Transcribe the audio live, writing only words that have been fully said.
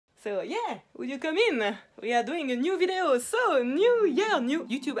So yeah, would you come in? We are doing a new video, so new year, new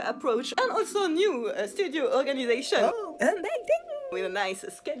YouTube approach, and also new studio organization. Oh, amazing! With a nice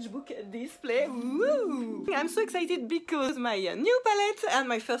sketchbook display. Woo! I'm so excited because my new palette and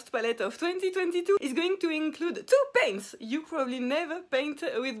my first palette of 2022 is going to include two paints you probably never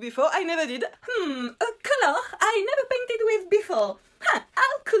painted with before. I never did. A color I never painted with before. Huh,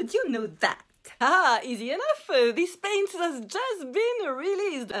 how could you know that? Ah, easy enough! This paint has just been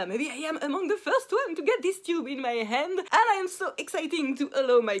released. Maybe I am among the first one to get this tube in my hand, and I am so excited to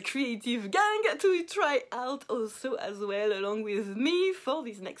allow my creative gang to try out also as well along with me for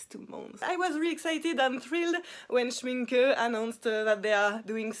these next 2 months. I was really excited and thrilled when Schmincke announced that they are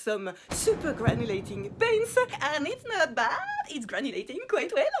doing some super granulating paints, and it's not bad! It's granulating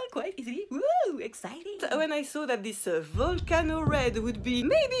quite well, quite easily. Woo! Exciting! When I saw that this volcano red would be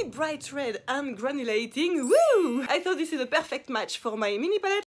maybe bright red and granulating, woo! I thought this is a perfect match for my mini palette,